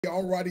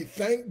Alrighty,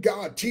 thank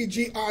God.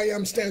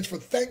 TGIM stands for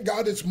Thank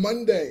God It's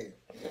Monday.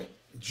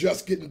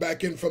 Just getting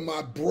back in from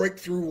my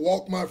breakthrough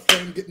walk, my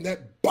friend, getting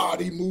that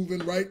body moving,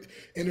 right?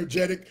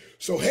 Energetic.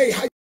 So, hey,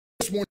 how you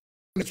this morning?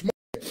 It's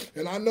Monday.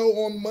 And I know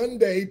on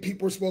Monday,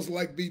 people are supposed to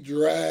like be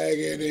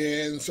dragging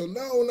in. So,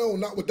 no,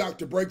 not with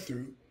Dr.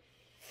 Breakthrough.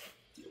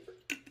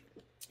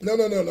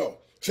 No.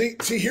 See,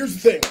 here's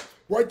the thing.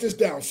 Write this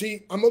down.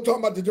 See, I'm not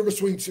talking about the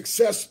difference between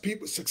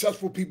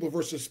successful people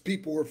versus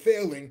people who are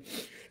failing.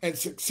 And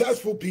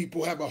successful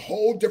people have a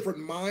whole different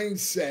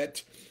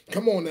mindset.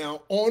 Come on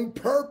now, on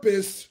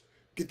purpose,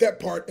 get that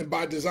part, and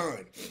by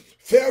design.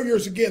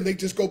 Failures, again, they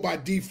just go by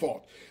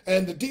default.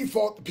 And the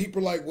default, the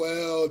people are like,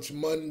 well, it's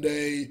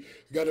Monday.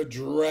 You got to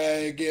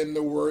drag in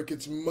the work.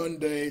 It's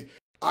Monday.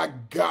 I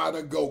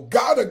gotta go.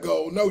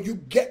 No, you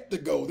get to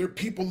go. There are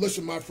people,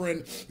 listen, my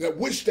friend, that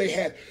wish they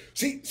had.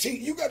 See,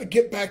 you got to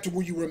get back to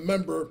where you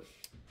remember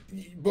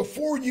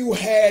before you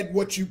had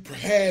what you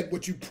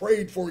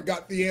prayed for and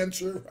got the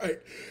answer, right?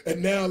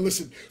 And now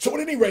listen. So at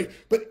any rate,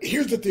 but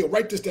here's the deal.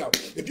 Write this down.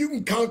 If you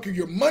can conquer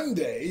your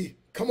Monday,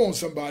 come on,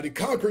 somebody,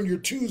 conquering your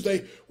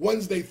Tuesday,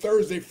 Wednesday,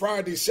 Thursday,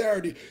 Friday,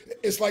 Saturday,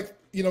 it's like,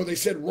 they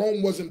said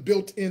Rome wasn't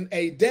built in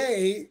a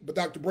day, but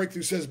Dr.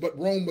 Breakthrough says, but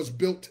Rome was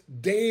built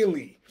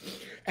daily.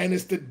 And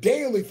it's the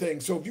daily thing.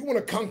 So if you want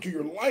to conquer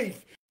your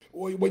life,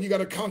 well, you got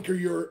to conquer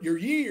your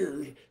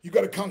year, you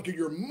got to conquer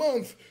your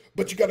month,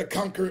 but you got to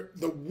conquer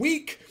the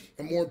week,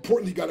 and more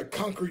importantly, you got to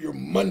conquer your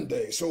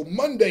Monday. So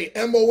Monday,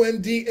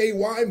 Monday,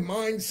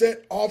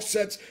 mindset,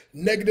 offsets,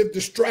 negative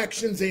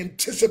distractions,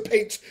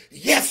 anticipates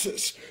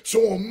yeses.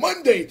 So on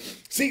Monday,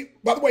 see,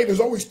 by the way, there's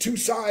always two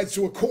sides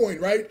to a coin,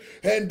 right?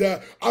 And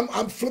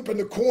I'm flipping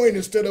the coin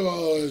instead of,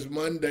 oh, it's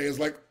Monday. It's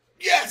like,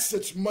 yes,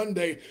 it's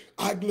Monday.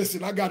 I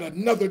got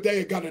another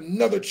day. I got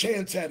another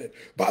chance at it.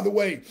 By the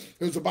way,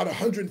 there's about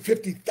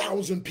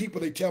 150,000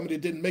 people, they tell me, they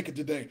didn't make it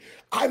today.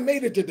 I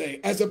made it today.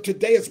 As of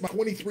today, it's my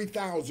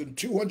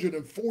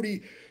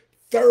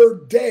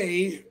 23,243rd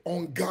day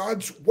on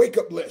God's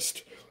wake-up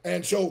list.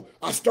 And so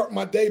I start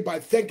my day by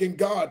thanking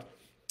God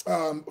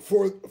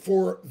for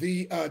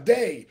the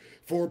day,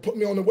 for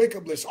putting me on the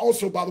wake-up list.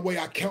 Also, by the way,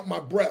 I count my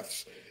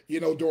breaths.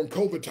 During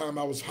COVID time,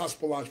 I was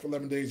hospitalized for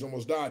 11 days,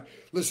 almost died.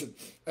 Listen,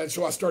 and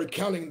so I started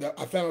counting that.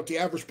 I found out the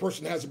average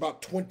person has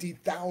about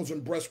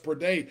 20,000 breaths per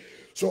day.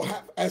 So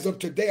as of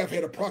today, I've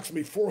had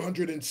approximately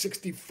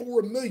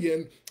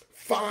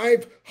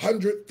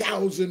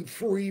 464,500,000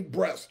 free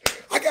breaths.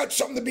 I got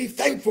something to be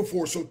thankful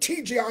for. So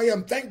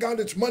TGIM, thank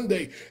God it's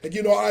Monday.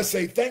 And I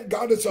say, thank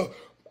God it's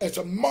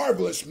a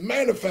marvelous,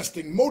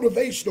 manifesting,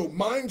 motivational,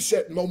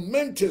 mindset,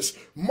 momentous,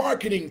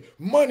 marketing,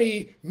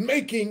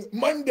 money-making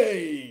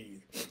Monday.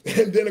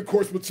 And then, of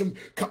course, with some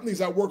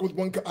companies I work with,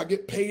 I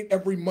get paid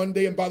every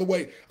Monday. And by the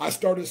way, I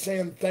started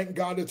saying, thank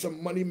God it's a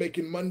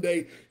money-making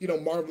Monday,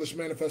 marvelous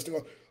manifesting.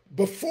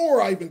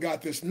 Before I even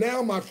got this,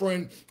 now, my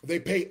friend, they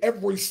pay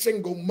every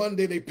single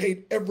Monday. They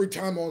paid every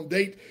time on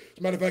date. As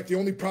a matter of fact, the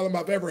only problem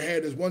I've ever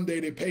had is one day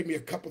they paid me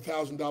a couple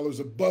 $1,000s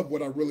above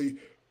what I really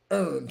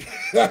earned.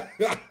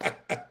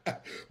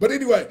 But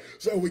anyway,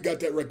 so we got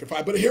that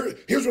rectified. But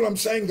here's what I'm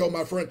saying, though,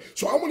 my friend.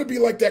 So I want to be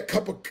like that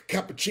cup of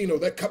cappuccino,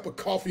 that cup of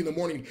coffee in the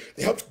morning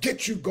that helps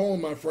get you going,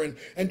 my friend.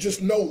 And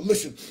just know,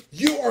 listen,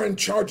 you are in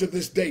charge of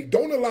this day.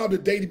 Don't allow the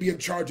day to be in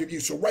charge of you.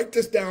 So write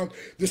this down.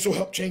 This will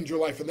help change your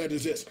life. And that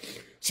is this.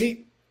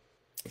 See,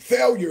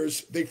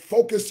 failures, they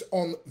focus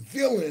on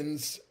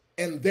villains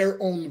and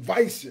their own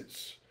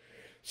vices.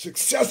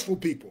 Successful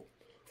people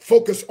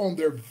focus on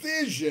their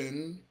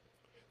vision,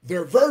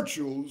 their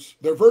virtues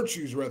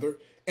rather,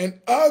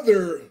 and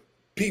other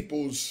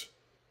people's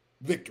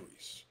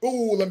victories.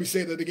 Oh, let me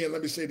say that again.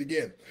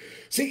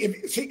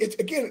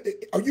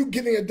 Are you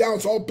getting it down?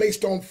 It's all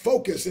based on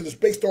focus, and it's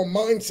based on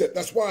mindset.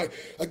 That's why,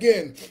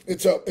 again,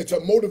 it's a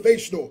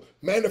motivational,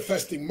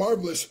 manifesting,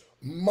 marvelous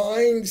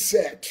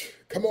mindset.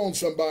 Come on,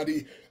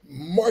 somebody.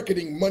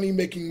 Marketing, money,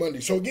 making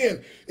money. So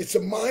again, it's a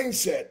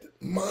mindset.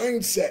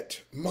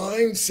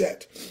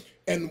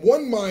 And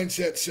one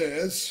mindset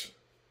says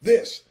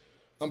this: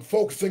 I'm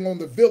focusing on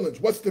the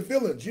villains. What's the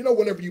villains?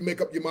 Whenever you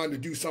make up your mind to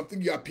do something,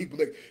 you got people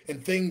that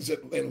and things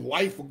that in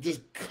life will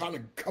just kind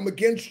of come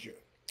against you,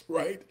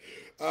 right?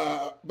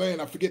 I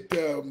forget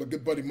my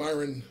good buddy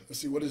Myron. Let's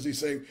see, what does he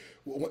say?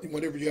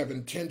 Whenever you have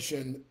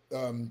intention,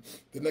 the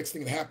next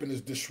thing that happens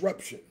is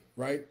disruption,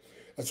 right?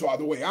 And so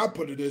the way I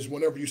put it is,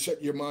 whenever you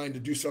set your mind to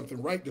do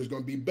something right, there's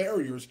going to be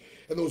barriers.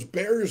 And those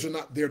barriers are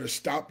not there to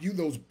stop you.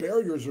 Those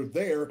barriers are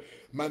there.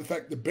 Matter of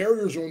fact, the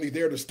barriers are only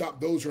there to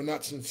stop those who are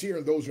not sincere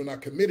and those who are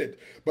not committed.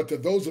 But to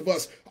those of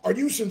us, are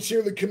you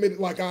sincerely committed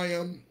like I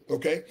am?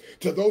 Okay.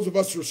 To those of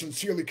us who are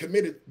sincerely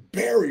committed,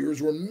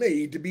 barriers were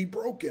made to be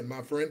broken,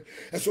 my friend.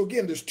 And so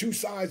again, there's two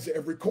sides to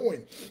every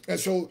coin. And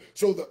so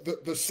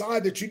the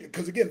side that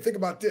because again, think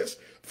about this.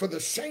 For the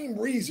same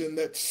reason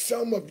that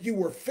some of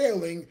you are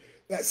failing,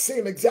 that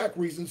same exact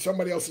reason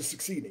somebody else is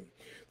succeeding.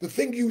 The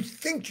thing you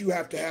think you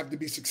have to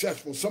be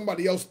successful,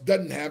 somebody else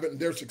doesn't have it and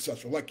they're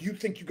successful. Like you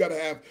think you got to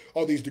have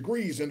all these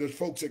degrees, and there's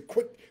folks that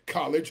quit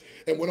college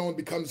and went on to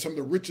become some of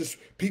the richest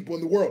people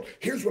in the world.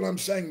 Here's what I'm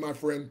saying, my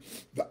friend.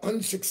 The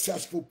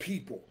unsuccessful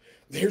people,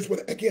 here's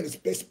what, again, it's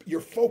based your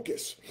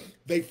focus.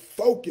 They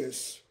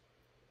focus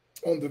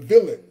on the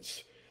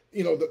villains,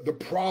 the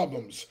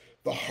problems,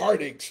 the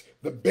heartaches,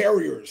 the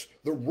barriers,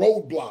 the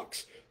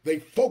roadblocks. They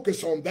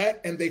focus on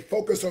that, and they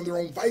focus on their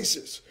own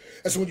vices.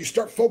 And so when you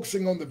start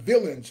focusing on the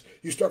villains,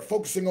 you start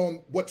focusing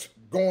on what's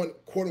going,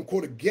 quote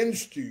unquote,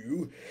 against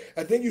you.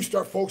 And then you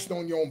start focusing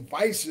on your own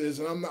vices.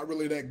 And I'm not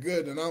really that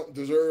good, and I don't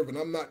deserve, and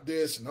I'm not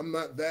this, and I'm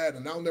not that,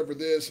 and I'll never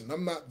this, and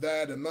I'm not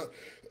that. And not.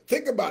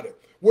 Think about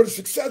it. We're the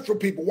successful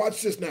people.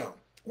 Watch this now.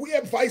 We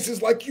have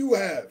vices like you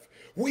have.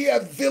 We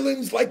have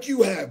villains like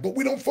you have, but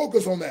we don't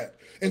focus on that.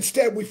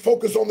 Instead, we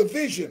focus on the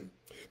vision.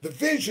 The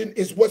vision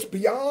is what's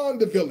beyond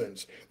the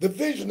villains. The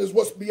vision is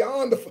what's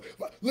beyond the...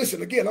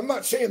 Listen, again, I'm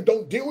not saying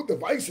don't deal with the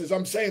vices.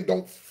 I'm saying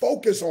don't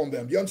focus on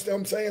them. You understand what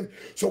I'm saying?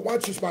 So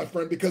watch this, my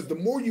friend, because the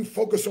more you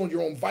focus on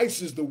your own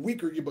vices, the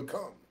weaker you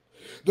become.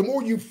 The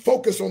more you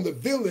focus on the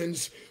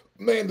villains,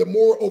 man, the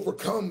more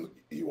overcome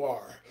you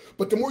are.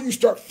 But the more you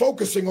start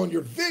focusing on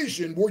your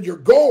vision, where you're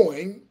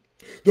going,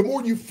 the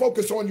more you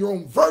focus on your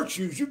own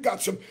virtues, you've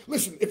got some,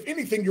 listen, if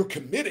anything, you're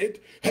committed.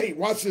 Hey,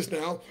 watch this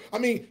now. I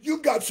mean,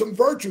 you've got some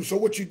virtues. So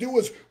what you do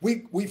is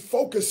we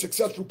focus,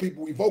 successful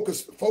people, we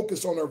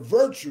focus on our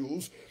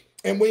virtues.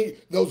 And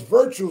those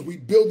virtues, we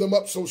build them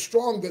up so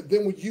strong that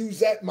then we use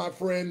that, my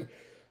friend,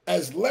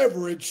 as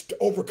leverage to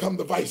overcome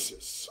the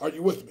vices. Are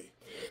you with me?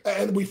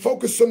 And we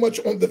focus so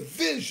much on the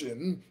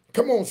vision.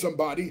 Come on,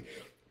 somebody.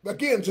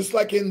 Again, just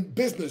like in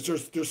business,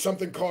 there's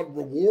something called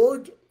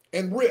reward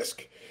and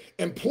risk.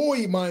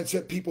 Employee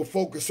mindset people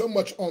focus so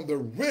much on the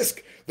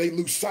risk, they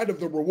lose sight of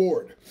the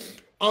reward.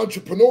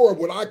 Entrepreneur,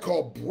 what I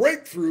call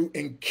breakthrough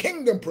and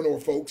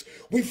kingdompreneur folks,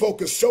 we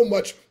focus so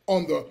much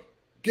on the,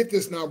 get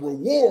this now,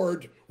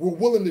 reward. We're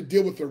willing to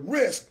deal with the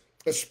risk,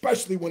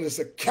 especially when it's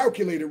a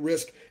calculated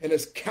risk and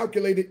it's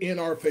calculated in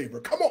our favor.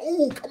 Come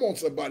on,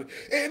 somebody.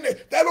 And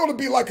that ought to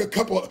be like a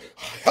cup of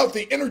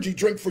healthy energy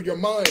drink for your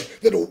mind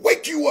that'll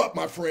wake you up,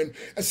 my friend,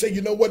 and say,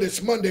 you know what,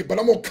 it's Monday, but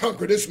I'm going to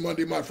conquer this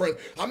Monday, my friend.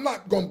 I'm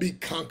not going to be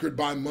conquered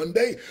by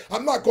Monday.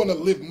 I'm not going to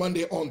live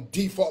Monday on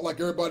default like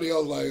everybody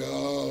else, like,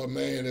 oh,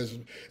 man.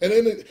 And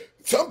then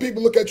some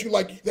people look at you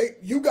like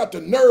you got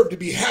the nerve to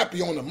be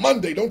happy on a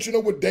Monday. Don't you know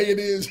what day it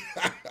is?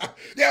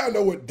 Yeah, I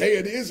know what day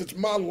it is. It's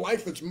my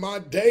life. It's my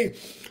day.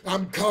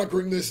 I'm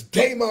conquering this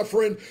day, my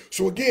friend.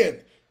 So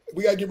again,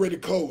 we got to get ready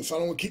to close. So I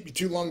don't want to keep you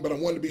too long, but I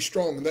want to be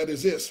strong, and that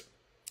is this.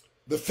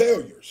 The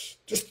failures.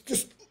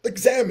 Just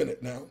examine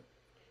it now.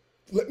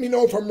 Let me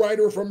know if I'm right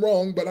or if I'm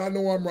wrong, but I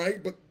know I'm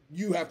right, but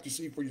you have to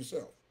see for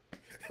yourself.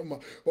 My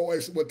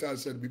wife one time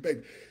said to me,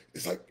 baby,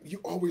 it's like you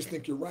always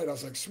think you're right. I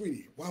was like,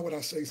 sweetie, why would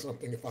I say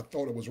something if I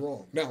thought it was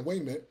wrong? Now,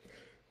 wait a minute.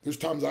 There's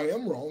times I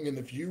am wrong, and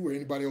if you or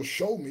anybody else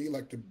show me,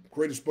 like the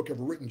greatest book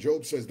ever written,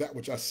 Job says, that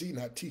which I see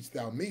not teach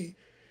thou me,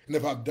 and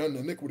if I've done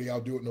iniquity,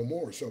 I'll do it no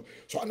more. So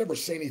I never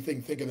say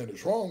anything thinking that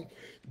it's wrong,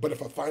 but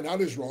if I find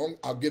out it's wrong,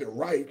 I'll get it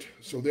right.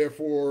 So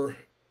therefore,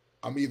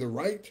 I'm either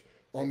right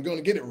or I'm going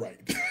to get it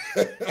right.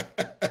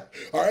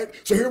 All right,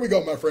 so here we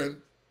go, my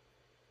friend.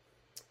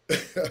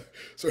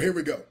 So here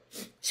we go.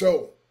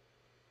 So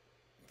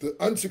the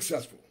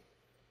unsuccessful,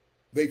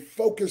 they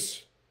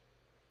focus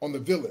on the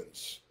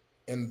villains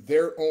and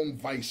their own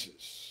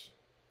vices,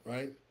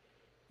 right?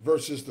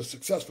 Versus the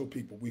successful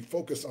people, we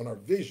focus on our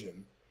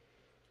vision,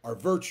 our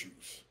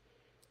virtues,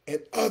 and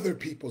other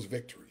people's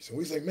victories. And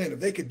we say, man, if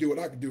they could do it,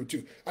 I could do it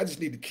too. I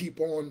just need to keep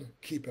on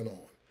keeping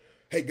on.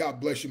 Hey, God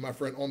bless you, my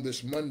friend, on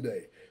this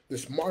Monday,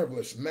 this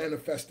marvelous,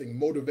 manifesting,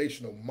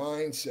 motivational,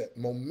 mindset,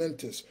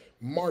 momentous,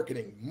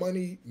 marketing,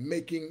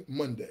 money-making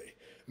Monday.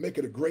 Make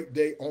it a great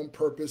day on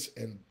purpose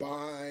and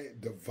by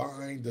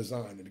divine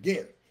design. And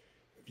again,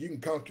 if you can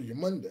conquer your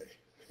Monday,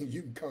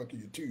 you can conquer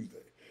your Tuesday.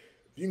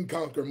 If you can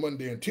conquer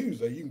Monday and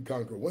Tuesday, you can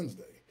conquer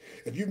Wednesday.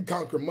 If you can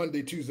conquer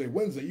Monday, Tuesday,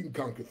 Wednesday, you can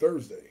conquer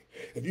Thursday.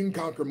 If you can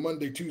conquer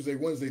Monday, Tuesday,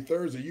 Wednesday,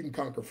 Thursday, you can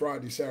conquer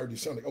Friday, Saturday,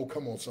 Sunday. Oh,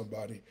 come on,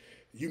 somebody.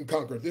 You can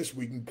conquer this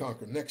week, you can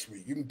conquer next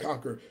week. You can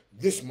conquer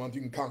this month,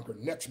 you can conquer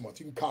next month.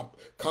 You can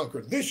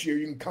conquer this year,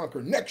 you can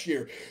conquer next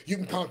year. You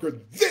can conquer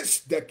this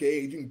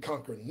decade, you can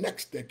conquer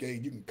next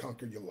decade. You can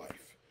conquer your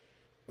life.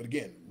 But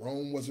again,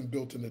 Rome wasn't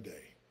built in a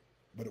day,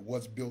 but it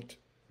was built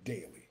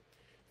daily.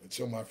 And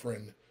so, my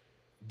friend,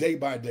 day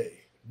by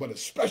day, but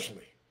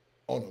especially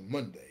on a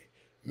Monday,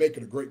 make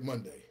it a great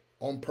Monday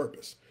on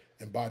purpose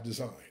and by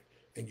design.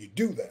 And you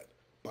do that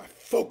by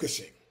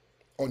focusing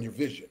on your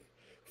vision,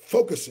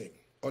 focusing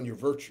on your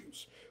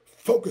virtues,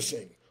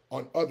 focusing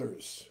on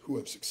others who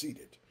have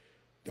succeeded.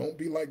 Don't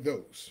be like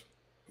those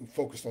who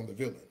focused on the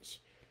villains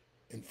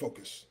and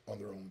focus on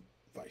their own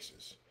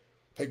vices.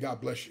 Hey,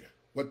 God bless you.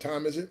 What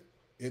time is it?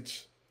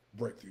 It's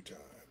breakthrough time.